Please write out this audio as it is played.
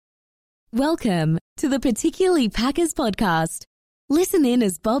Welcome to the Particularly Packers podcast. Listen in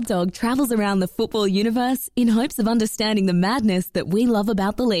as Bob Dog travels around the football universe in hopes of understanding the madness that we love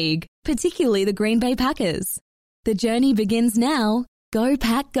about the league, particularly the Green Bay Packers. The journey begins now. Go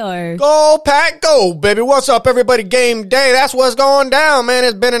Pack Go. Go Pack Go, baby. What's up, everybody? Game day. That's what's going down, man.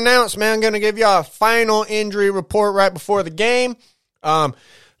 It's been announced, man. I'm going to give y'all a final injury report right before the game. Little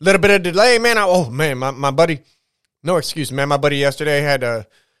bit of delay, man. My buddy, no excuse, man. My buddy yesterday had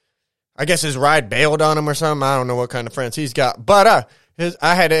I guess his ride bailed on him or something. I don't know what kind of friends he's got. But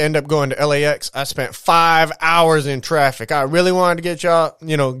I had to end up going to LAX. I spent 5 hours in traffic. I really wanted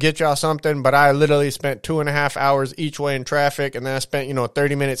to get y'all something, but I literally spent 2.5 hours each way in traffic, and then I spent,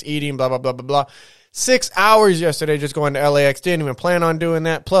 30 minutes eating, blah, blah, blah, blah, blah. 6 hours yesterday just going to LAX. Didn't even plan on doing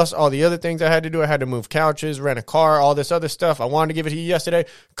that. Plus all the other things I had to do. I had to move couches, rent a car, all this other stuff. I wanted to give it to you yesterday.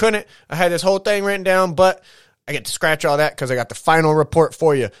 Couldn't. I had this whole thing written down, but I get to scratch all that because I got the final report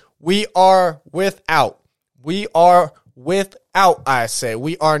for you. We are without, I say.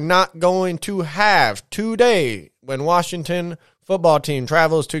 We are not going to have today when Washington football team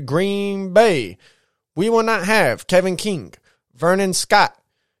travels to Green Bay. We will not have Kevin King, Vernon Scott,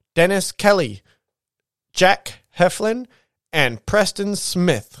 Dennis Kelly, Jack Heflin, and Preston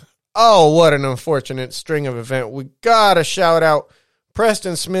Smith. Oh, what an unfortunate string of events. We got to shout out.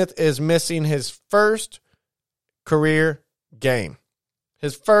 Preston Smith is missing his first career game.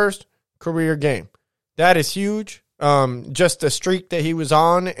 His first career game. That is huge. Just the streak that he was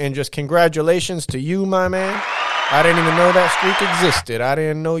on, and just congratulations to you, my man. I didn't even know that streak existed. I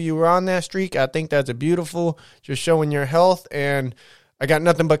didn't know you were on that streak. I think that's a beautiful, just showing your health, and I got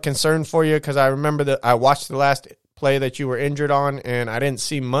nothing but concern for you because I remember that I watched the last play that you were injured on, and I didn't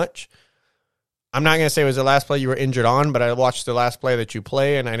see much. I'm not going to say it was the last play you were injured on, but I watched the last play that you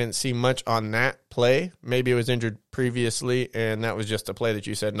play, and I didn't see much on that play. Maybe it was injured previously, and that was just a play that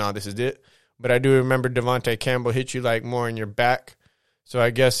you said, no, this is it. But I do remember Devontae Campbell hit you like more in your back. So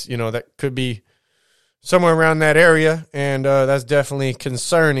I guess, that could be somewhere around that area, and that's definitely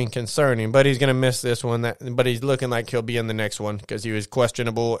concerning. But he's going to miss this one, but he's looking like he'll be in the next one because he was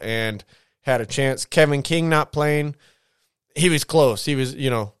questionable and had a chance. Kevin King not playing. He was close. He was,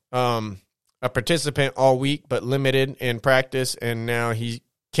 a participant all week, but limited in practice, and now he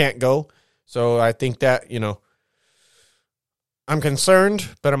can't go. So I think that, I'm concerned,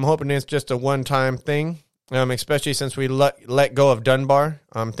 but I'm hoping it's just a one-time thing, especially since we let go of Dunbar.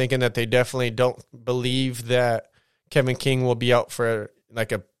 I'm thinking that they definitely don't believe that Kevin King will be out for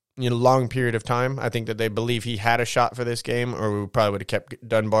like a long period of time. I think that they believe he had a shot for this game, or we probably would have kept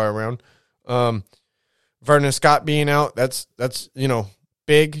Dunbar around. Vernon Scott being out, that's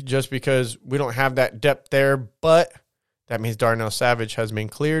big just because we don't have that depth there, but that means Darnell Savage has been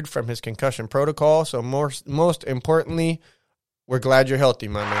cleared from his concussion protocol. So most importantly, we're glad you're healthy,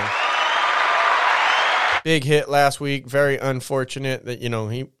 my man. Big hit last week. Very unfortunate that,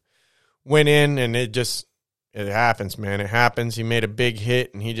 he went in and it happens, man. It happens. He made a big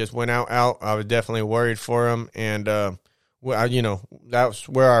hit and he just went out. I was definitely worried for him. And, that's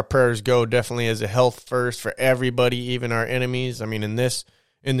where our prayers go, definitely as a health first for everybody, even our enemies. I mean, in this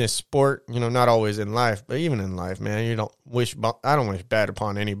sport, not always in life, but even in life, man, I don't wish bad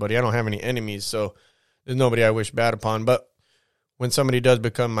upon anybody. I don't have any enemies, so there's nobody I wish bad upon. But when somebody does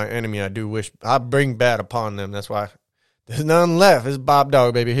become my enemy, I bring bad upon them. That's why there's none left. It's Bob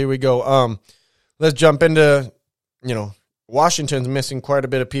Dog, baby. Here we go. Let's jump into, Washington's missing quite a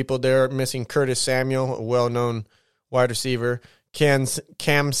bit of people there. Missing Curtis Samuel, a well-known wide receiver. Cam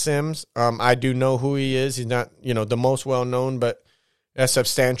Sims, I do know who he is. He's not, the most well-known, but that's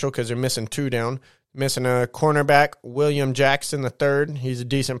substantial because they're missing two down. Missing a cornerback, William Jackson III. He's a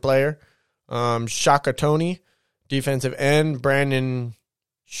decent player. Shaka Toney, defensive end, Brandon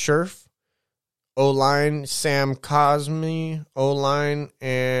Scherf. O-line, Sam Cosme, O-line,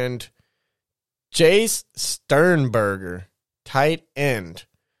 and Jace Sternberger, tight end.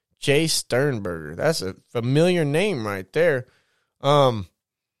 Jay Sternberger. That's a familiar name right there. So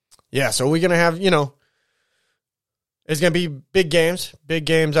we're going to have, it's going to be big games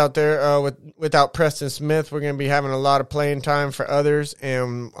out there without Preston Smith. We're going to be having a lot of playing time for others,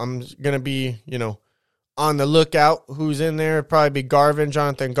 and I'm going to be, on the lookout who's in there. It'd probably be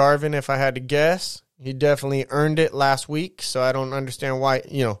Jonathan Garvin, if I had to guess. He definitely earned it last week, so I don't understand why,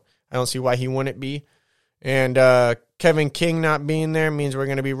 I don't see why he wouldn't be. And Kevin King not being there means we're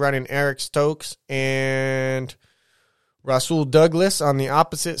going to be running Eric Stokes and Rasul Douglas on the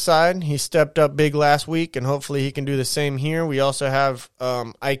opposite side. He stepped up big last week, and hopefully he can do the same here. We also have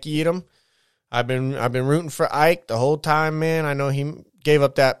Ike Edom. I've been rooting for Ike the whole time, man. I know he gave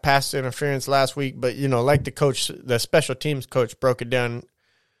up that pass interference last week, but like the special teams coach broke it down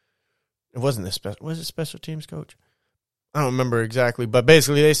it wasn't the special. Was it special teams coach? I don't remember exactly, but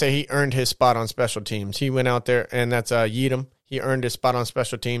basically they say he earned his spot on special teams. He went out there, and that's Yeadham. He earned his spot on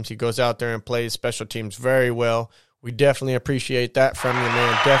special teams. He goes out there and plays special teams very well. We definitely appreciate that from you,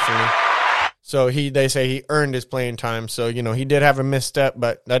 man. Definitely. So they say he earned his playing time. So, he did have a misstep,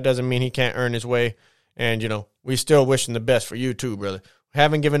 but that doesn't mean he can't earn his way. And, we still wishing the best for you too, brother.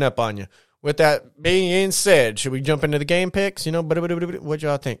 Haven't given up on you. With that being said, should we jump into the game picks? What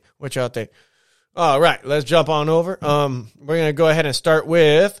y'all think? All right, let's jump on over. We're going to go ahead and start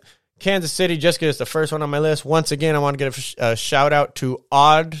with Kansas City, just because it's the first one on my list. Once again, I want to give a shout-out to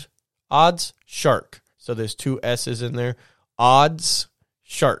Odds Shark. So there's 2 S's in there.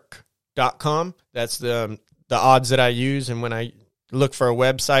 oddsshark.com. That's the odds that I use, and when I look for a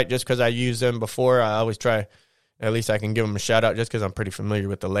website, just because I used them before, I always try, at least I can give them a shout-out just because I'm pretty familiar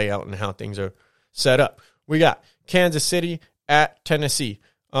with the layout and how things are set up. We got Kansas City at Tennessee.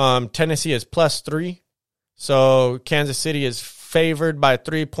 Tennessee is +3, so Kansas City is favored by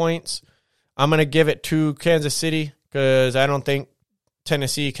 3 points. I'm going to give it to Kansas City because I don't think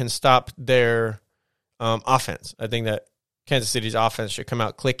Tennessee can stop their offense. I think that Kansas City's offense should come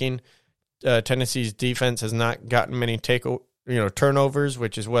out clicking. Tennessee's defense has not gotten many turnovers,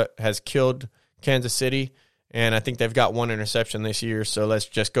 which is what has killed Kansas City, and I think they've got 1 interception this year, so let's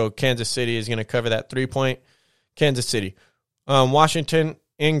just go. Kansas City is going to cover that 3-point. Kansas City. Washington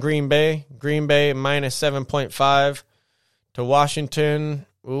in Green Bay. Green Bay -7.5 to Washington.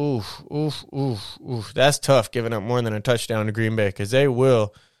 Oof. That's tough, giving up more than a touchdown to Green Bay, because they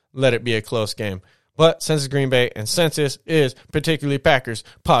will let it be a close game. But since it's Green Bay, and since this is particularly Packers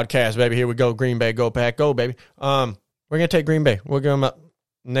podcast, baby, here we go. Green Bay, go Pack, go, baby. We're going to take Green Bay. We'll give them up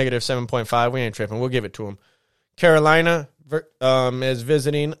 -7.5. We ain't tripping. We'll give it to them. Carolina is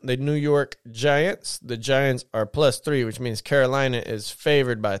visiting the New York Giants. The Giants are +3, which means Carolina is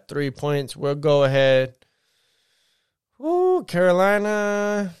favored by 3 points. We'll go ahead. Ooh,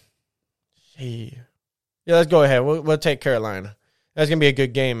 Carolina. Yeah, let's go ahead. We'll take Carolina. That's going to be a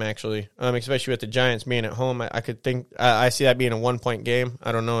good game, actually, especially with the Giants being at home. I could think I see that being a 1-point game.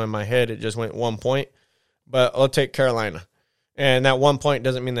 I don't know. In my head, it just went 1 point. But I'll take Carolina. And that 1 point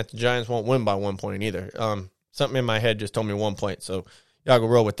doesn't mean that the Giants won't win by 1 point either. Something in my head just told me 1 point. So y'all go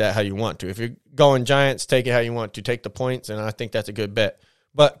roll with that how you want to. If you're going Giants, take it how you want to. Take the points, and I think that's a good bet.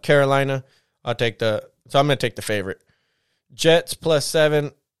 But Carolina, so I'm going to take the favorite. Jets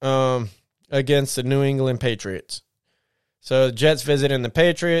 +7 against the New England Patriots. So Jets visiting the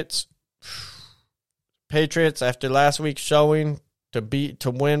Patriots. Patriots, after last week's showing,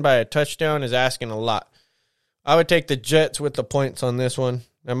 to win by a touchdown is asking a lot. I would take the Jets with the points on this one.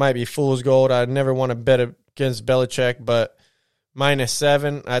 That might be fool's gold. I'd never want to bet against Belichick, but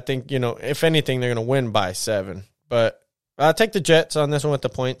 -7, I think, if anything, they're going to win by 7. But I'll take the Jets on this one with the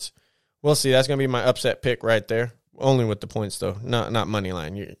points. We'll see. That's going to be my upset pick right there. Only with the points, though, not money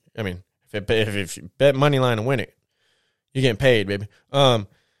line. If you bet money line and win it, you're getting paid, baby.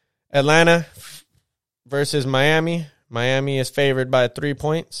 Atlanta versus Miami. Miami is favored by 3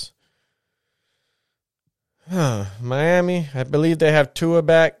 points. Miami, I believe they have Tua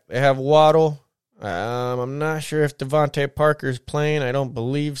back. They have Waddle. I'm not sure if Devontae Parker's playing. I don't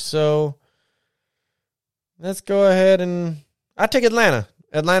believe so. Let's go ahead and I'll take Atlanta.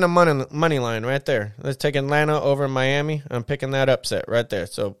 Atlanta money line right there. Let's take Atlanta over Miami. I'm picking that upset right there.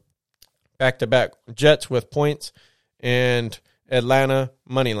 So back-to-back Jets with points and Atlanta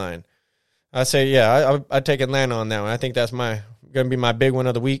money line. I say, yeah, I take Atlanta on that one. I think that's going to be my big one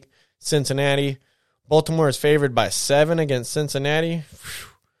of the week. Cincinnati. Baltimore is favored by 7 against Cincinnati.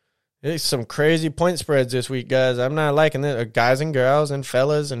 There's some crazy point spreads this week, guys. I'm not liking it. Guys and girls and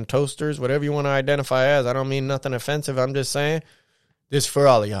fellas and toasters, whatever you want to identify as. I don't mean nothing offensive. I'm just saying this for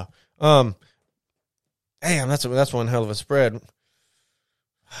all of y'all. Damn, that's one hell of a spread.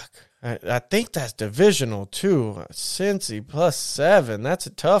 I think that's divisional too. Cincy +7. That's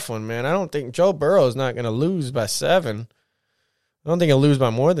a tough one, man. I don't think Joe Burrow is not going to lose by 7. I don't think he'll lose by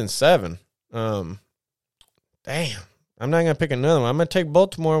more than 7. Damn. I'm not going to pick another one. I'm going to take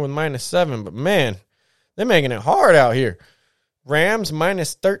Baltimore with -7, but man, they're making it hard out here. Rams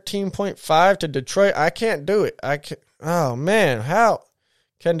 -13.5 to Detroit. I can't do it. Oh man, how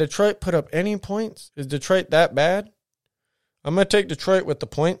can Detroit put up any points? Is Detroit that bad? I'm going to take Detroit with the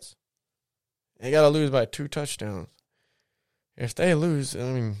points. They got to lose by 2 touchdowns. If they lose,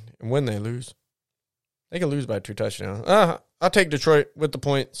 when they lose, they can lose by 2 touchdowns. I'll take Detroit with the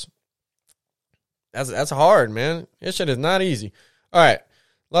points. That's hard, man. This shit is not easy. All right.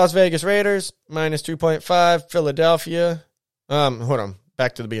 Las Vegas Raiders, -2.5. Philadelphia. Hold on.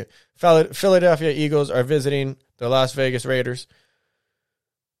 Back to the beginning. Philadelphia Eagles are visiting the Las Vegas Raiders.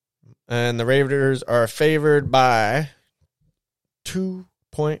 and the Raiders are favored by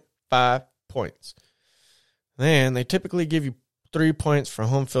 2.5 points. Then they typically give you 3 points for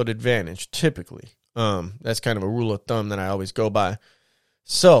home field advantage, typically. That's kind of a rule of thumb that I always go by.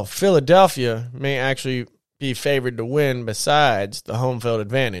 So Philadelphia may actually be favored to win besides the home field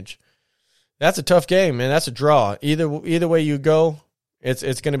advantage. That's a tough game, man. That's a draw. Either way you go,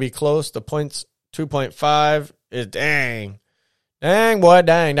 it's going to be close. The points 2.5 is dang, boy,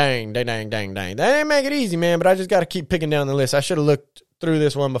 dang. That ain't make it easy, man. But I just got to keep picking down the list. I should have looked through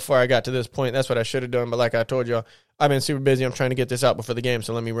this one before I got to this point. That's what I should have done. But like I told y'all, I've been super busy. I'm trying to get this out before the game,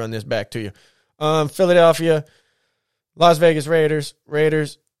 so let me run this back to you. Philadelphia, Las Vegas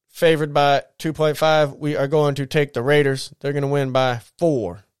Raiders favored by 2.5. We are going to take the Raiders. They're going to win by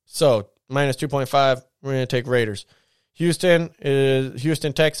 4. So minus 2.5, we're going to take Raiders. Houston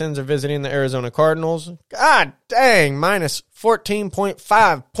Texans are visiting the Arizona Cardinals. God dang, minus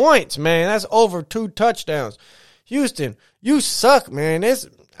 14.5 points, man. That's over 2 touchdowns. Houston, you suck, man.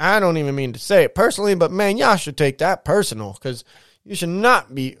 I don't even mean to say it personally, but, man, y'all should take that personal because you should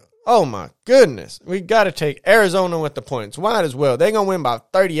not be – oh, my goodness. We got to take Arizona with the points. Might as well. They're going to win by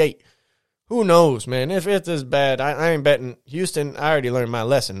 38. Who knows, man? If it's this bad, I ain't betting Houston. I already learned my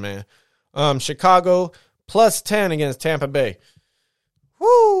lesson, man. Chicago, plus 10 against Tampa Bay.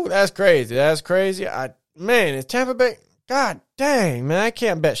 Whoo, that's crazy. Man, is Tampa Bay – God dang, man, I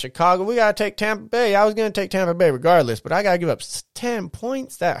can't bet Chicago. We got to take Tampa Bay. I was going to take Tampa Bay regardless, but I got to give up 10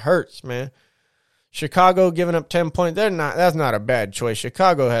 points. That hurts, man. Chicago giving up 10 points. That's not a bad choice.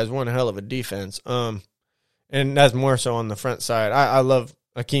 Chicago has one hell of a defense. And that's more so on the front side. I love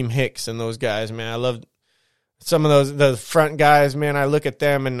Akeem Hicks and those guys, man. I love some of the front guys, man. I look at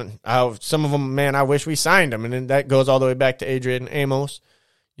them and some of them, man, I wish we signed them. And then that goes all the way back to Adrian Amos.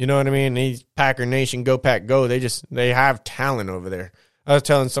 You know what I mean? He's Packer Nation, go Pack, go. They have talent over there. I was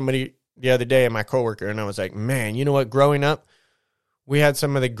telling somebody the other day, my coworker, and I was like, man, you know what? Growing up, we had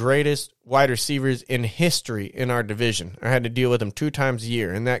some of the greatest wide receivers in history in our division. I had to deal with them 2 times a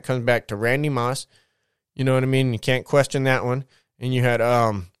year, and that comes back to Randy Moss. You know what I mean? You can't question that one. And you had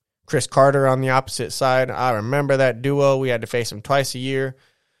Chris Carter on the opposite side. I remember that duo. We had to face them twice a year.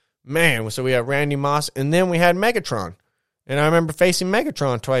 Man, so we had Randy Moss, and then we had Megatron. And I remember facing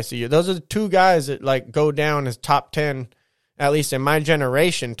Megatron twice a year. Those are the 2 guys that like go down as top 10, at least in my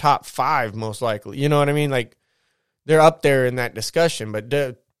generation, top 5 most likely. You know what I mean? Like they're up there in that discussion, but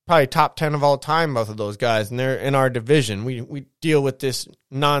they're probably top 10 of all time, both of those guys. And they're in our division. We deal with this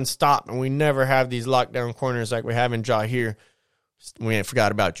nonstop, and we never have these lockdown corners like we have in Jair. We ain't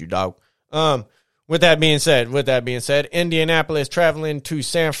forgot about you, dog. With that being said, Indianapolis traveling to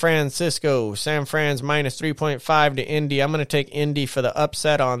San Francisco. San Fran's minus 3.5 to Indy. I'm going to take Indy for the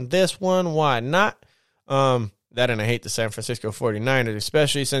upset on this one. Why not? That and I hate the San Francisco 49ers,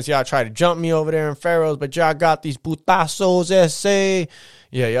 especially since y'all tried to jump me over there in Pharaohs, but y'all got these putazos, SA.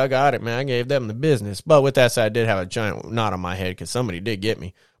 Yeah, y'all got it, man. I gave them the business. But with that said, I did have a giant knot on my head because somebody did get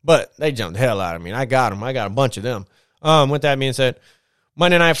me. But they jumped the hell out of me. I got them. I got a bunch of them. With that being said,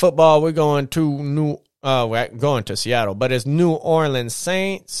 Monday Night Football, we're going to Seattle, but it's New Orleans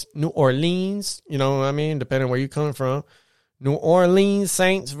Saints, New Orleans, you know what I mean, depending where you're coming from. New Orleans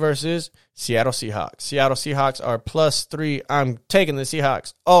Saints versus Seattle Seahawks. Seattle Seahawks are plus 3. I'm taking the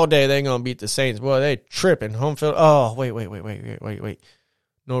Seahawks all day. They're going to beat the Saints. Boy, they tripping. Home field. Oh, wait.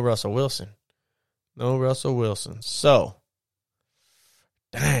 No Russell Wilson. So,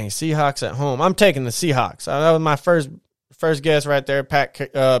 dang, Seahawks at home. I'm taking the Seahawks. That was my first guess right there.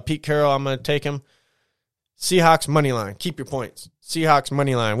 Pete Carroll, I'm going to take him. Seahawks money line. Keep your points. Seahawks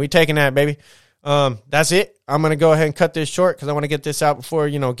money line. We taking that, baby. That's it. I'm going to go ahead and cut this short because I want to get this out before,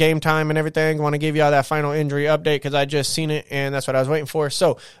 game time and everything. I want to give y'all that final injury update because I just seen it, and that's what I was waiting for.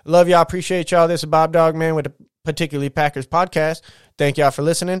 So, love y'all. Appreciate y'all. This is Bob Dog Man with the Particularly Packers podcast. Thank y'all for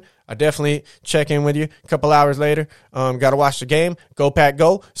listening. I definitely check in with you a couple hours later. Got to watch the game. Go Pack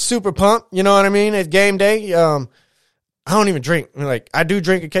Go. Super pumped. You know what I mean? It's game day. I don't even drink. I do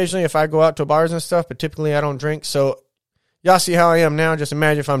drink occasionally if I go out to bars and stuff, but typically I don't drink. So y'all see how I am now. Just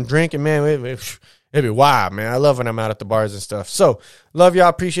imagine if I'm drinking, man. It'd be wild, man. I love when I'm out at the bars and stuff. So love y'all.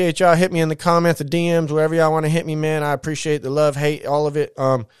 Appreciate y'all. Hit me in the comments, the DMs, wherever y'all want to hit me, man. I appreciate the love, hate, all of it.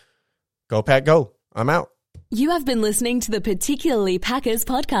 Go Pack Go. I'm out. You have been listening to the Particularly Packers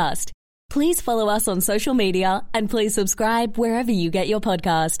podcast. Please follow us on social media and please subscribe wherever you get your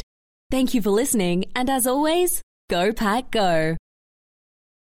podcast. Thank you for listening, and as always, Go Pack Go.